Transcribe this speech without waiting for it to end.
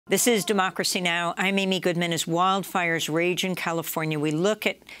This is Democracy Now! I'm Amy Goodman. As wildfires rage in California, we look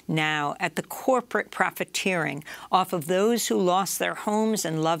at the corporate profiteering off of those who lost their homes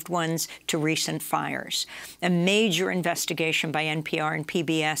and loved ones to recent fires. A major investigation by NPR and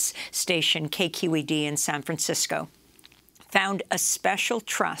PBS station KQED in San Francisco found a special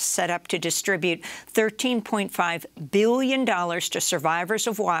trust set up to distribute $13.5 billion to survivors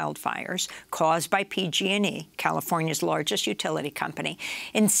of wildfires caused by PG&E, California's largest utility company,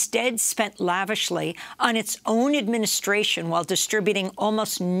 instead spent lavishly on its own administration while distributing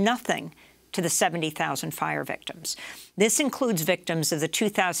almost nothing to the 70,000 fire victims. This includes victims of the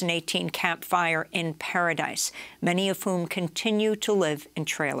 2018 Camp Fire in Paradise, many of whom continue to live in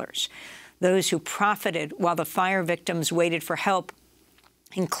trailers. Those who profited while the fire victims waited for help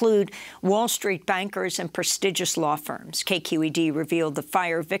include Wall Street bankers and prestigious law firms. KQED revealed the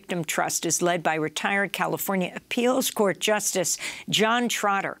Fire Victim Trust is led by retired California Appeals Court Justice John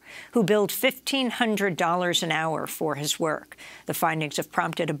Trotter, who billed $1,500 an hour for his work. The findings have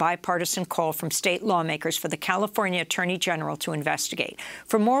prompted a bipartisan call from state lawmakers for the California Attorney General to investigate.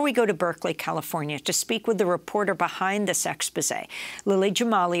 For more, we go to Berkeley, California, to speak with the reporter behind this exposé. Lily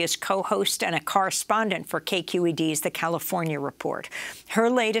Jamali is co-host and a correspondent for KQED's The California Report. Her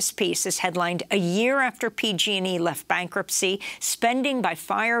latest piece is headlined, "A Year After PG&E Left Bankruptcy, Spending by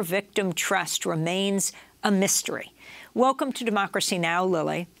Fire Victim Trust Remains a Mystery." Welcome to Democracy Now!,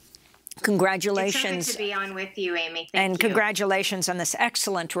 Lily. Congratulations. It's terrific to be on with you, Amy. Thank you. Congratulations on this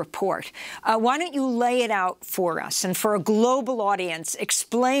excellent report. Why don't you lay it out for us, and for a global audience,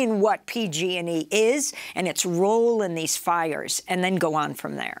 explain what PG&E is and its role in these fires, and then go on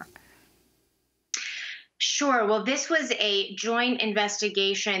from there. Sure. Well, this was a joint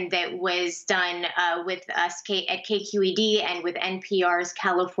investigation that was done with us at KQED and with NPR's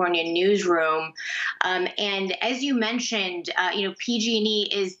California Newsroom. And as you mentioned, PG&E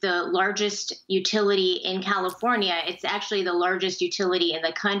is the largest utility in California. It's actually the largest utility in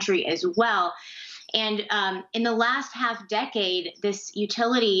the country as well. And in the last half decade, this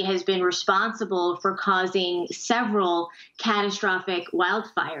utility has been responsible for causing several catastrophic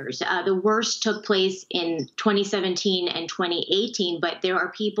wildfires. The worst took place in 2017 and 2018, but there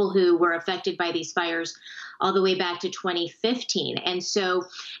are people who were affected by these fires all the way back to 2015. And so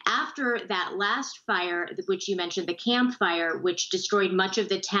after that last fire, which you mentioned, the Camp Fire, which destroyed much of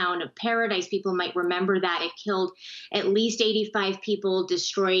the town of Paradise, people might remember that. It killed at least 85 people,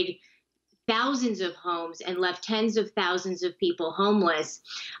 destroyed thousands of homes, and left tens of thousands of people homeless.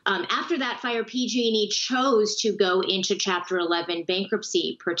 After that fire, PG&E chose to go into Chapter 11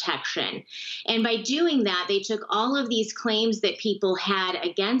 bankruptcy protection. And by doing that, they took all of these claims that people had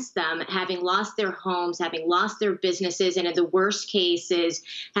against them, having lost their homes, having lost their businesses, and in the worst cases,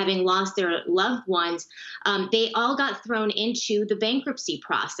 having lost their loved ones. They all got thrown into the bankruptcy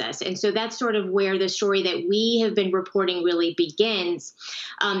process. And so that's sort of where the story that we have been reporting really begins.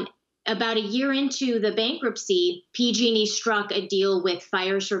 About a year into the bankruptcy, PG&E struck a deal with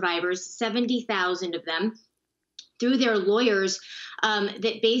fire survivors, 70,000 of them, through their lawyers,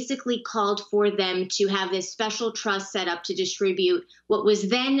 that basically called for them to have this special trust set up to distribute what was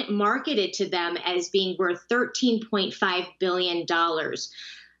then marketed to them as being worth $13.5 billion.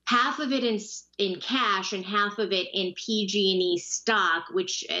 Half of it in cash and half of it in PG&E stock,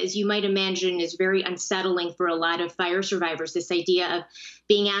 which, as you might imagine, is very unsettling for a lot of fire survivors, this idea of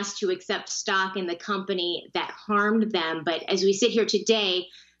being asked to accept stock in the company that harmed them. But as we sit here today,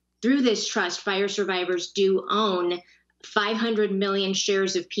 through this trust, fire survivors do own 500 million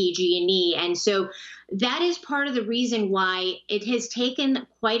shares of PG&E. And so that is part of the reason why it has taken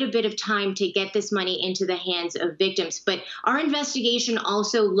quite a bit of time to get this money into the hands of victims. But our investigation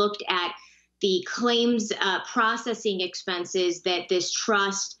also looked at the claims processing expenses that this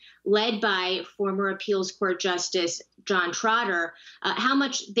trust, led by former Appeals Court Justice John Trotter, how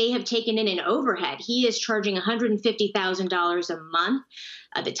much they have taken in overhead. He is charging $150,000 a month.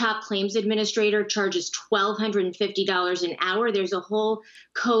 The top claims administrator charges $1,250 an hour. There's a whole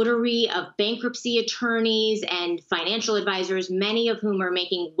coterie of bankruptcy attorneys and financial advisors, many of whom are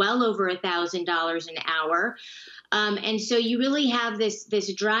making well over $1,000 an hour. And so you really have this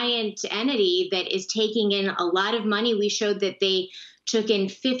giant entity that is taking in a lot of money. We showed that they took in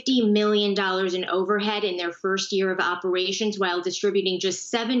 $50 million in overhead in their first year of operations, while distributing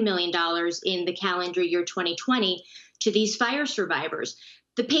just $7 million in the calendar year 2020 to these fire survivors.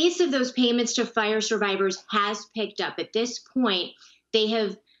 The pace of those payments to fire survivors has picked up. At this point, they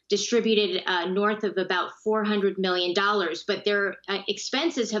have distributed north of about $400 million, but their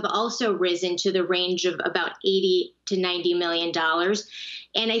expenses have also risen to the range of about $80 to $90 million.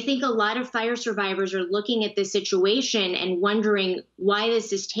 And I think a lot of fire survivors are looking at this situation and wondering why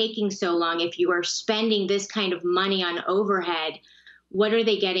this is taking so long. If you are spending this kind of money on overhead, what are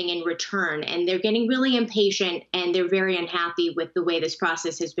they getting in return? And they're getting really impatient, and they're very unhappy with the way this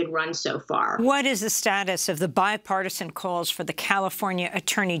process has been run so far. What is the status of the bipartisan calls for the California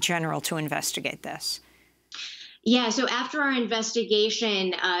Attorney General to investigate this? Yeah, so after our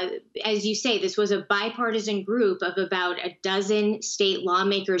investigation, as you say, this was a bipartisan group of about a dozen state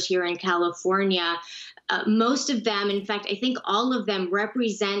lawmakers here in California. Most of them, in fact, I think all of them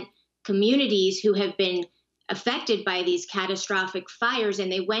represent communities who have been affected by these catastrophic fires.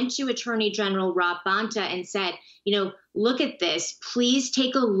 And they went to Attorney General Rob Bonta and said, look at this. Please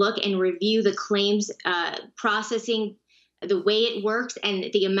take a look and review the claims processing, the way it works,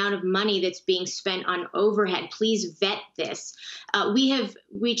 and the amount of money that's being spent on overhead. Please vet this. We have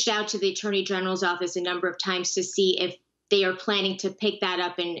reached out to the Attorney General's office a number of times to see if they are planning to pick that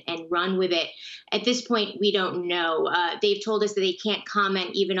up and run with it. At this point, we don't know. They've told us that they can't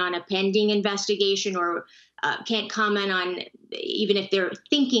comment even on a pending investigation, or can't comment on even if they're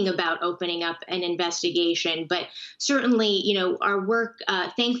thinking about opening up an investigation. But certainly, our work,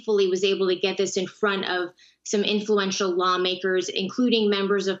 thankfully, was able to get this in front of some influential lawmakers, including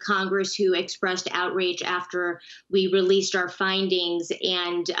members of Congress who expressed outrage after we released our findings.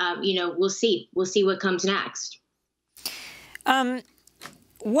 And, we'll see. We'll see what comes next.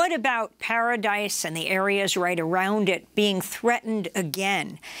 What about Paradise and the areas right around it being threatened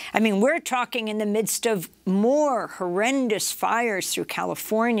again? I mean, we're talking in the midst of more horrendous fires through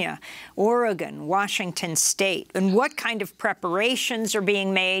California, Oregon, Washington State. And what kind of preparations are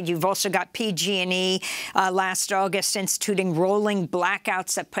being made? You've also got PG&E last August instituting rolling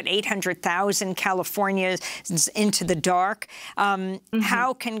blackouts that put 800,000 Californians into the dark.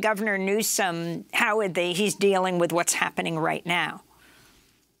 How can Governor Newsom, he's dealing with what's happening right now?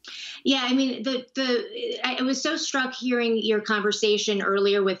 Yeah, I mean, I was so struck hearing your conversation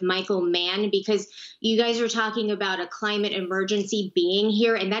earlier with Michael Mann, because you guys are talking about a climate emergency being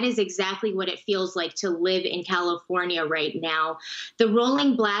here, and that is exactly what it feels like to live in California right now. The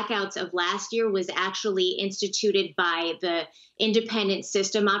rolling blackouts of last year was actually instituted by the independent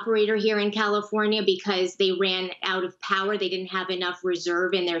system operator here in California because they ran out of power. They didn't have enough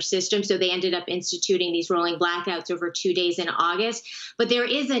reserve in their system, so they ended up instituting these rolling blackouts over 2 days in August. But there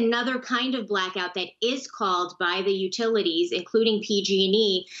is another kind of blackout that is called by the utilities, including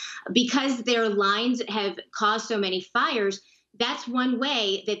PG&E, because their lines have caused so many fires. That's one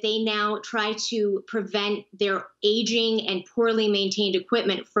way that they now try to prevent their aging and poorly maintained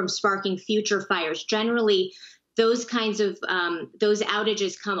equipment from sparking future fires. Generally, those kinds of those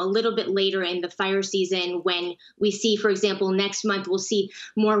outages come a little bit later in the fire season, when we see, for example, next month we'll see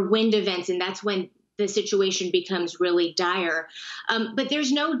more wind events, and that's when the situation becomes really dire. But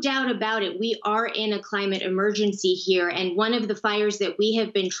there's no doubt about it. We are in a climate emergency here. And one of the fires that we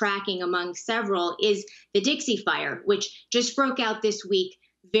have been tracking among several is the Dixie Fire, which just broke out this week,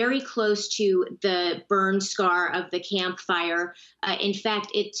 very close to the burn scar of the campfire. In fact,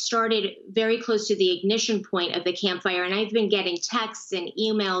 it started very close to the ignition point of the campfire. And I've been getting texts and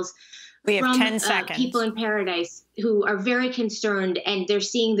emails from 10 seconds. People in Paradise who are very concerned, and they're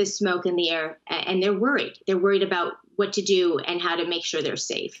seeing the smoke in the air, and they're worried. They're worried about what to do and how to make sure they're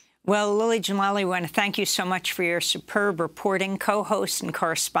safe. Well, Lily Jamali, I want to thank you so much for your superb reporting, co-host and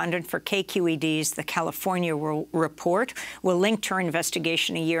correspondent for KQED's The California Report. We'll link to her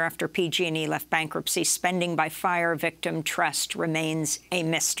investigation a year after PG&E left bankruptcy. Spending by fire victim trust remains a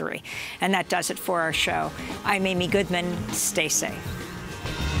mystery. And that does it for our show. I'm Amy Goodman. Stay safe.